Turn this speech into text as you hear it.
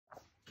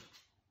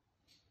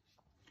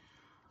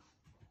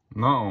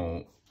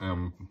Now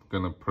I'm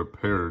gonna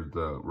prepare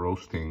the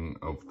roasting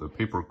of the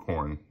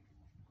peppercorn.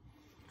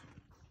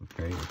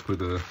 Okay, I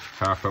put a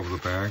half of the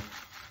bag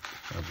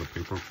of the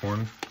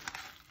peppercorn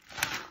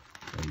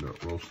and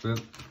roast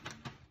it.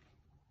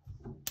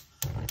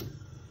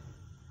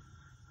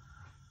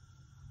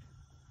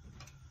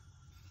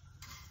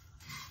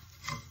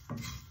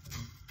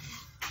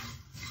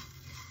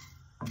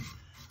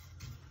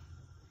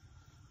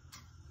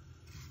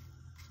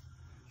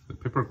 The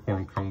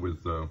peppercorn comes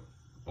with the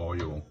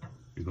oil.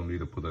 You don't need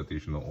to put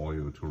additional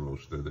oil to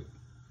roast it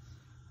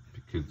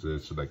because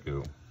it's like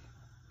a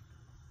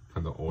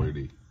kind of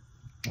oily.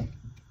 And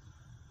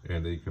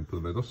then you can put a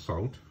little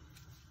salt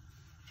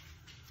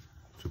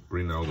to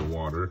bring out the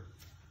water.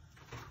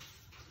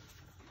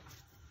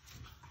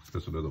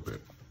 Just a little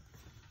bit.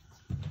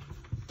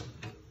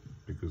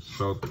 Because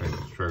salt can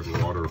extract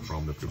water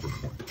from the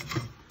peppercorn.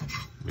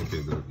 Make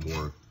it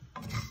more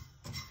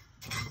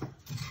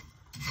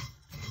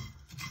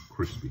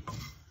crispy.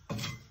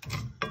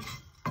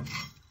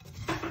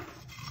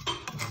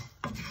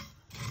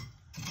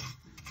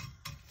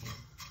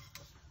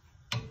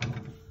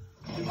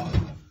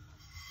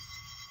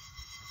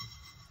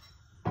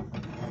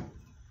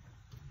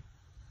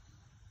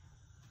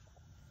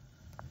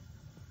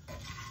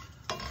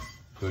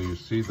 So you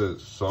see the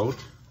salt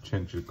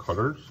change the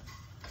colors.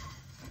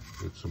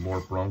 It's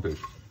more brownish.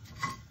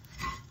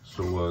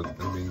 So that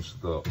means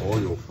the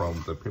oil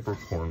from the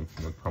peppercorn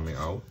coming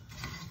out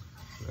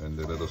and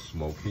a little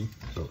smoky.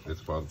 So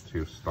it's about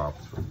to stop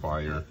the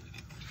fire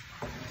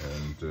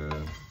and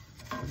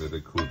let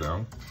it cool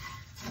down.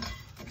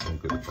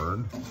 Don't get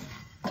burned.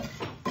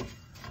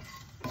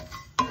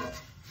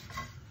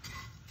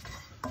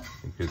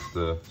 Because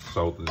the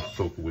salt is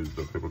soaked with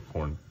the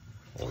peppercorn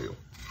oil.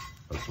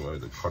 That's why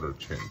the color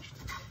changed.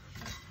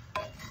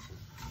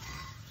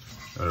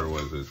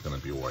 Otherwise, it's gonna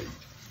be white.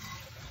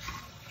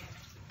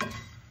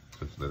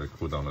 Just let it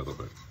cool down a little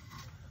bit.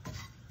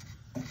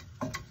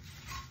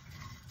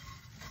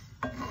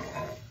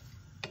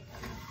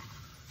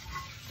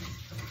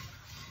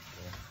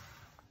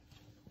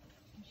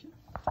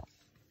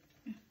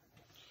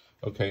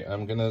 Okay,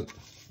 I'm gonna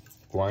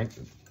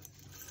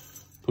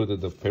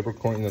put the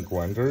peppercorn in the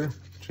grinder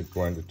to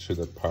grind it to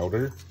the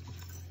powder.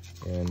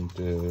 And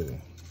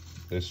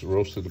this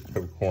roasted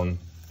peppercorn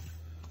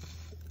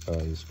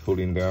is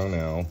cooling down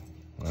now,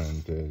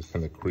 and it's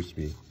kind of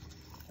crispy,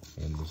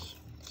 and this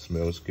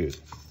smells good.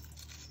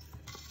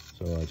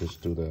 So I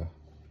just do the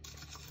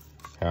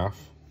half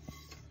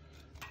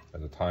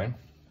at a time,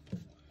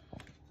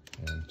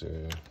 and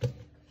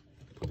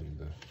put in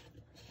the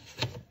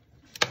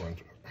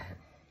grinder.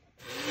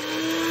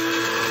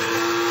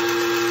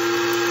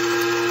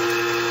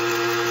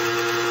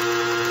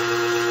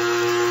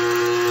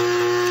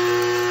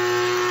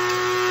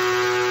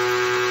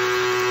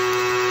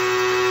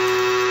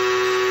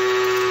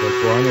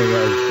 Grind it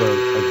as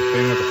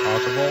thin as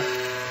possible.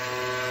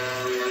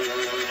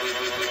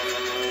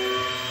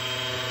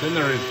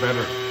 Thinner is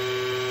better.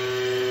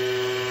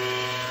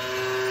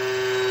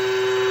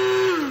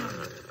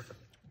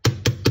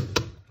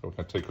 So we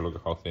can take a look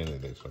at how thin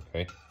it is,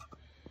 okay?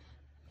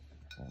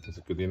 Is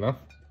it good enough?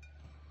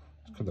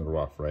 It's kind of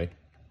rough, right?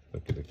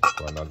 Look at it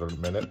for another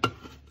minute.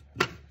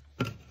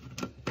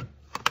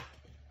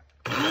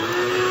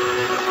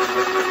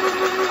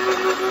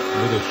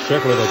 Need to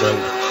shake a little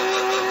bit.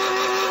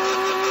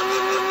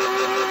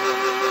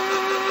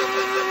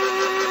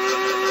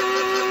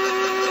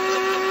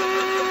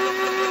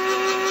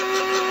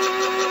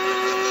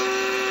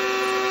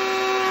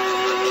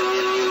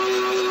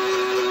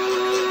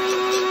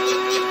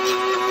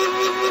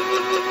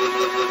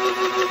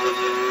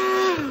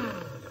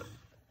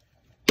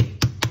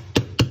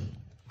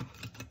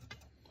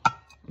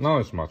 Now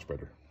it's much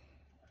better.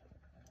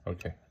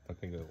 Okay, I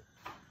think it'll...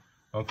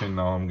 Okay,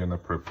 now I'm gonna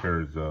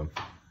prepare the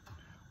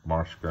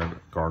mashed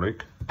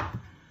garlic.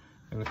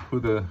 And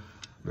put the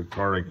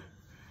garlic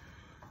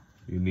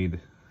you need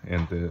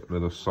and a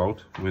little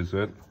salt with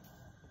it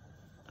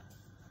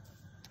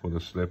for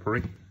the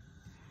slippery.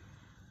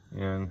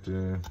 And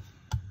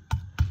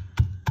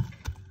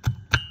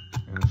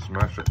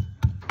smash it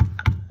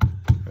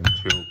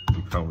until it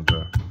becomes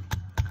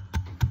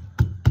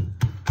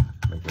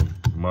like a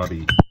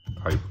muddy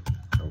type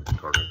of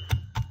garlic.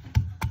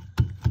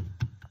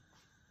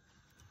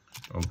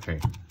 Okay,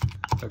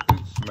 let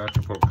it smash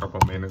it for a couple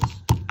of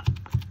minutes,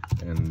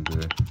 and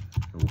it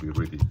will be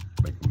ready,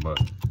 like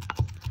mud,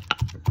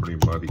 pretty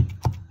muddy.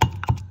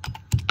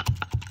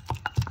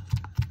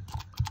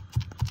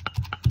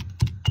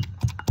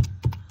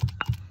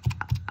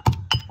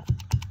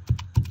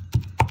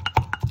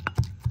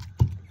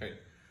 Okay,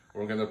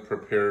 we're gonna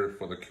prepare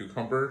for the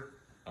cucumber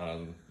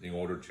in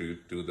order to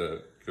do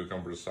the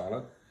cucumber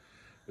salad.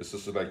 This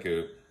is like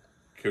a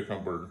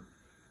cucumber,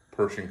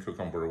 Persian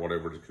cucumber,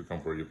 whatever the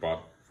cucumber you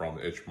bought from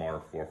the H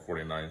Mart for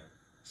 49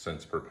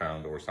 cents per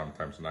pound, or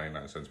sometimes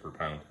 99 cents per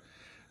pound.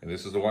 And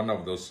this is one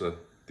of those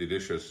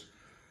delicious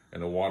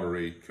and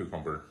watery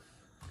cucumber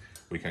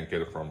we can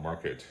get from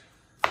market.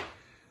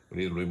 We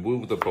need to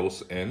remove the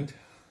both end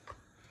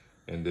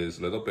and it's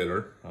a little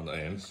bitter on the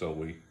end, so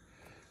we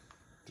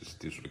just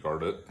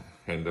disregard it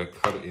and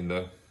cut it in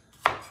a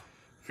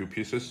few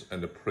pieces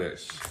and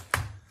press.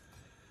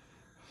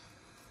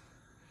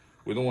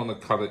 We don't want to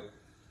cut it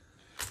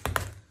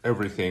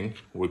everything.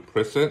 We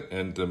press it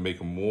and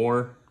make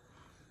more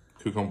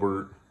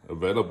cucumber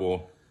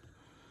available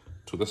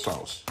to the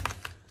sauce,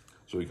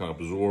 so we can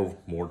absorb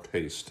more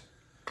taste.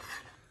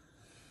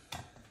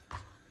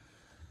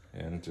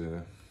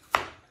 And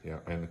yeah,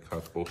 and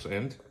cut both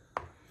ends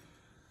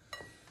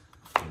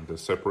and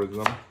separate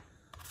them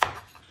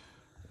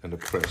and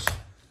press.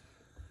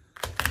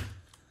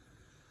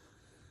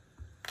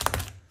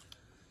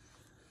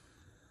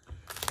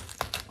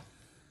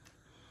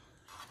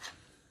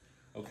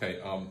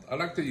 Okay, I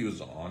like to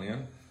use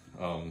onion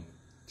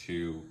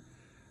to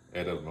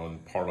add one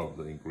part of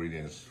the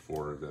ingredients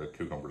for the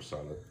cucumber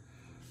salad.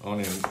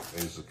 Onion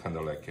is kind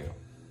of like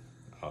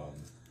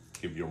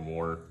give you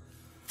more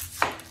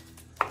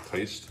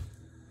taste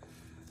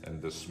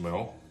and the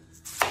smell,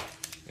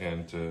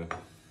 and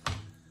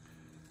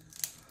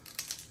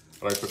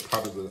I like to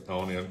cut the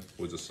onion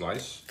with a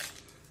slice,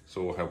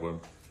 so we'll have a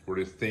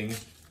really thin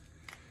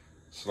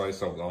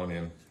slice of the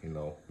onion, you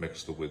know,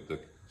 mixed with the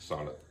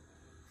salad,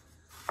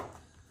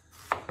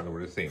 kind of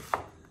really thin.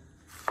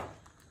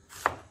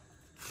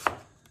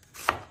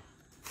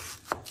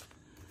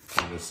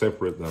 And then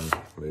separate them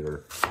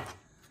later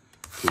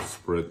to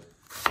spread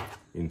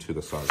into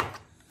the salad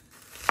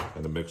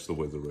and mix it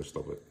with the rest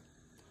of it,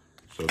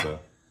 so that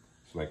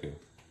it's like a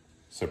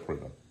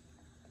separate them.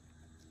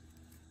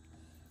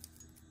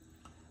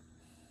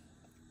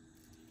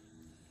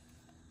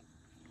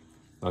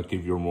 That'll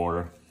give you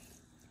more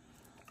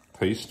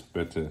taste,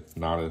 but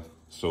not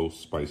so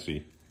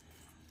spicy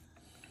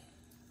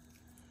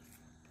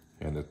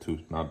and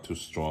not too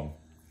strong.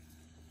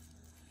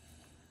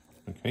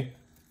 Okay.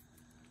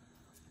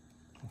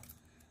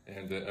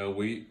 And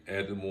we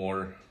add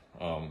more.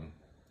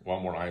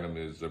 One more item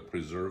is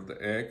preserved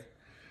egg,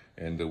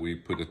 and we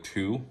put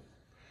 2.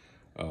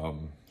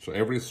 So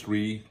every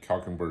 3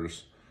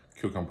 cucumbers,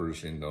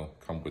 you know,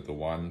 come with the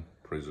 1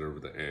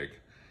 preserved egg.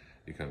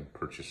 You can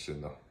purchase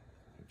in the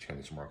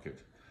Chinese market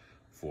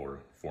for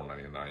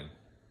 $4.99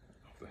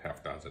 of the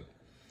half dozen.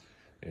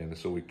 And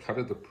so we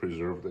cut the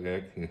preserved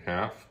egg in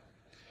half,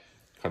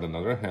 cut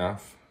another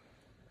half,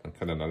 and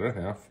cut another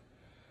half,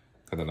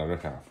 cut another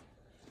half.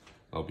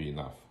 That'll be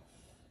enough.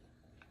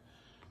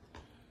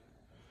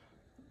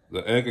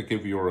 The egg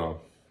gives you a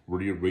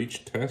really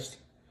rich taste.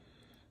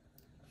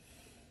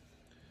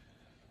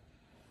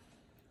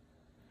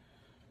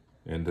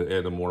 And to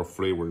add more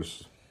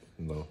flavors,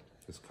 you know,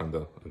 it's kind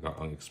of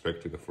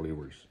unexpected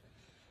flavors.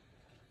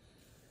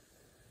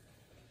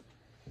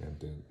 And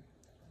then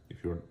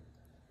if you're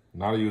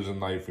not using a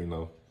knife, you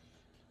know,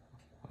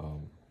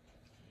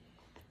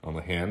 on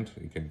the hand,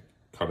 you can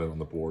cut it on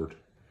the board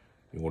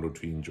in order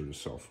to injure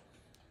yourself.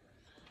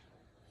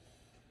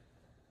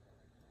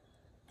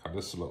 Cut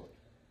it slow.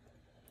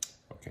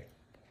 Okay.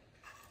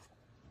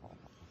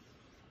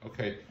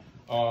 Okay.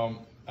 I'm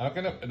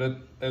gonna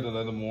add a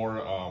little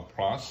more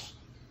plus.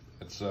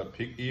 It's a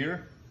pig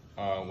ear.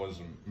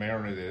 Was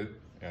marinated,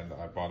 and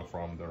I bought it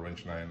from the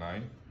Ranch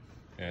 99.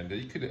 And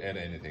you could add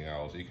anything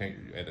else. You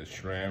can add a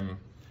shrimp,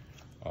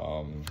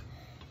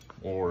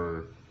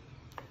 or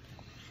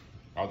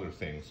other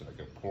things like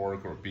a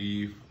pork or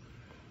beef,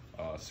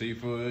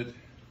 seafood,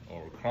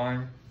 or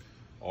crime,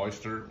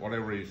 oyster,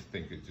 whatever you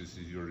think. It just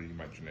is your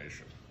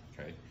imagination.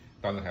 Okay,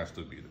 doesn't have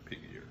to be the pig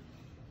ear.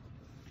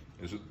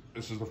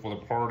 This is for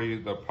the party,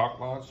 the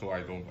potluck, so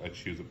I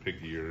choose a pig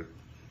ear,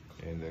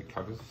 and I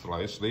cut it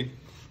slightly.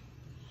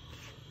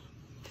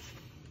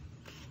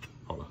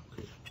 Hold on,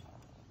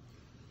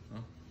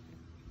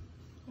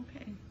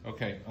 okay.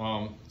 Okay,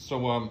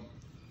 so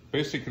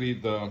basically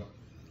the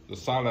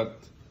salad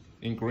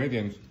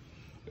ingredient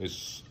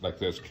is like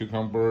this: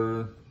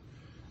 cucumber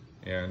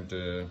and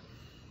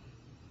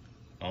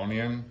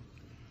onion,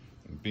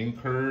 and bean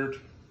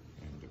curd,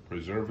 and the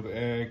preserved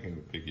egg, and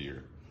the pig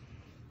ear.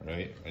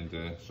 Right, and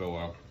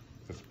so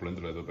just blend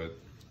a little bit.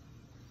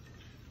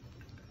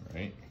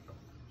 Right,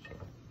 so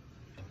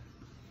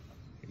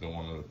you don't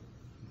want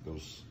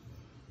those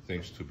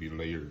things to be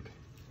layered.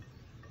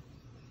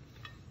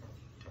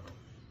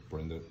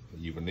 Blend it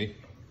evenly.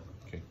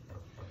 Okay,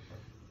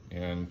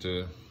 and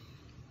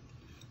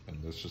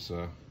this is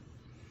a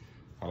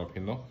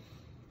jalapeno.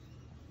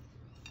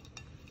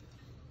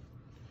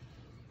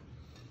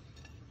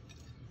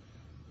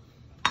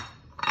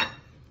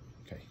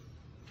 Okay.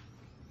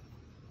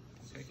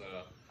 This is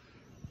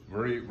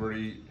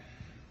very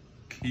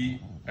key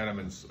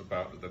elements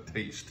about the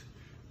taste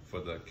for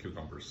the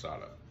cucumber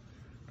salad.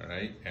 All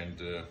right, and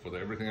for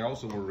everything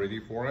else, we're ready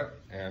for it,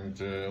 and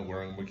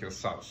we're gonna make a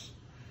sauce.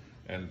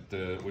 And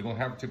we don't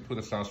have to put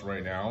the sauce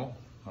right now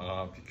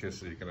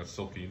because you're gonna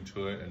soak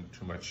into it and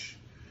too much,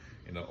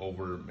 you know,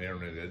 over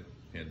marinated.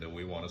 And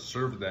we want to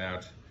serve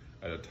that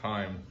at a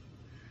time,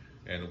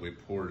 and we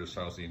pour the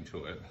sauce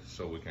into it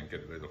so we can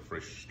get a little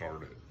fresh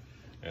started,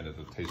 and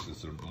the taste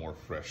is more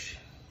fresh.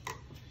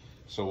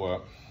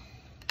 So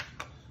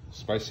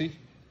spicy,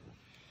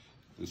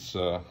 This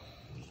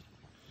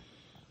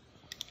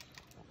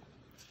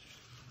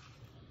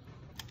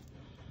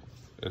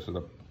this is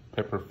the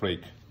pepper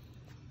flake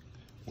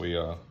we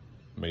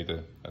made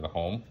it at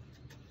home,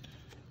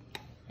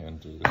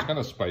 and it's kind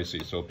of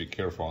spicy, so be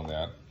careful on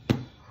that.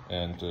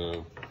 And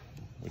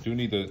we do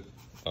need a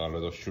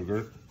little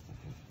sugar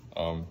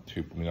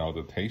to bring out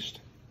the taste.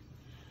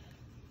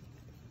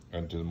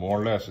 And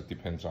more or less, it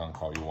depends on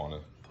how you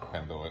want to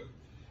handle it.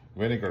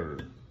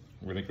 Vinegar.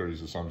 Vinegar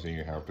is something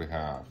you have to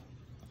have.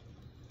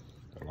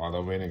 A lot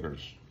of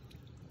vinegars.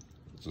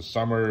 It's the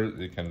summer,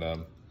 it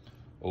can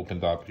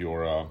open up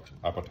your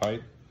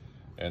appetite.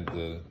 And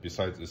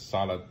besides the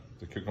salad,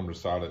 the cucumber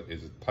salad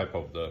is a type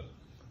of the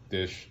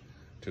dish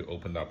to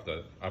open up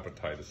the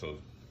appetite. So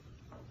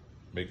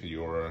make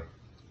you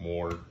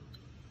more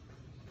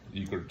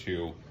eager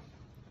to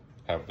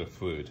have the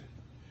food.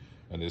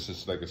 And this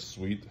is like a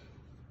sweet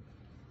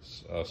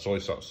soy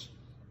sauce.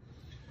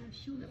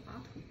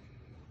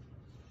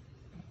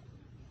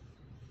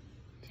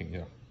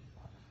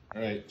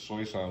 All right,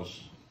 soy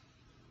sauce.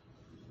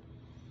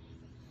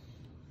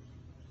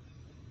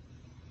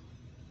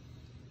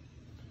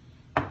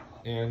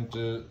 And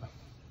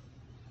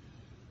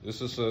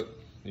this is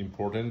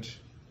important.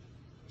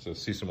 It's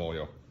sesame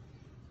oil.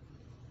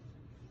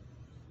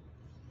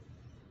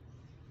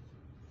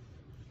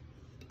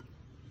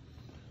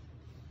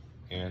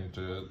 And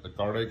the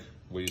garlic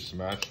we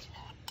smashed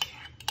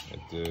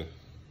and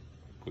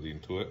put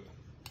into it.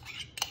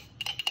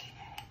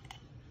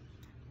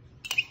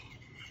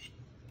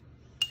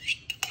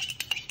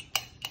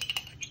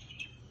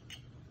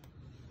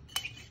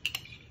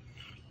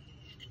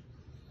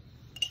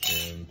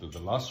 And the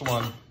last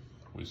one,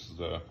 which is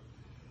the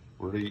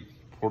really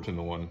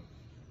important one,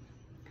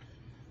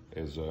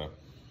 is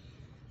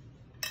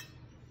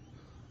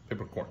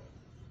peppercorn.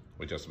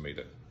 We just made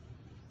it.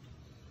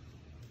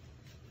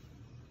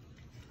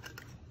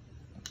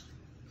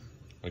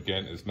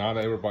 Again, it's not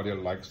everybody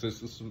likes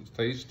this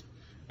taste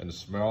and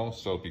smell,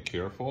 so be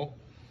careful.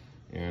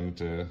 And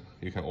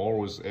you can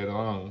always add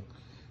on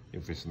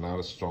if it's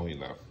not strong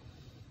enough.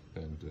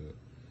 And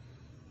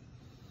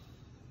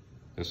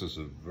this is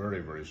a very,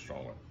 very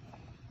strong one.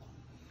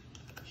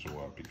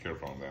 So be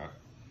careful on that.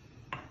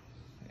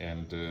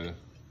 And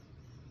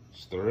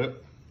stir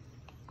it.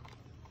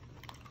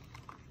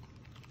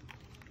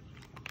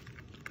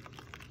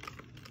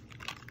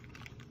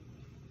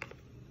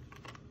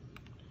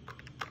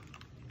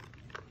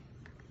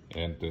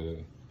 And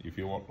if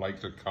you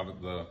like to cut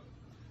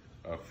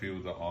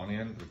fill the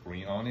onion, the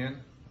green onion,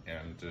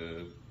 and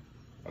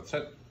that's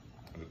it.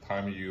 At the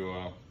time you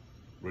are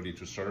ready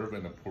to serve,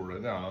 and pour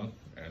it on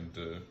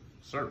and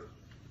serve.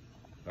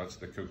 That's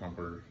the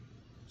cucumber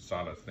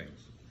salad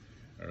things.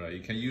 All right, you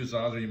can use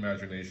other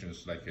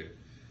imaginations like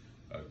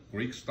a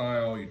Greek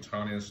style,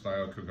 Italian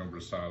style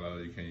cucumber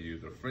salad. You can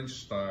use the French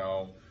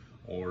style,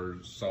 or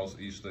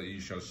Southeast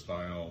Asia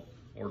style,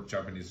 or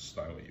Japanese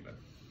style even.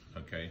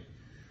 Okay.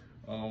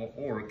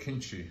 Or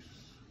kimchi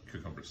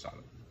cucumber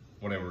salad,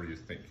 whatever you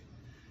think.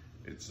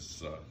 It's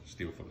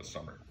still for the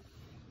summer.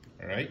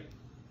 All right.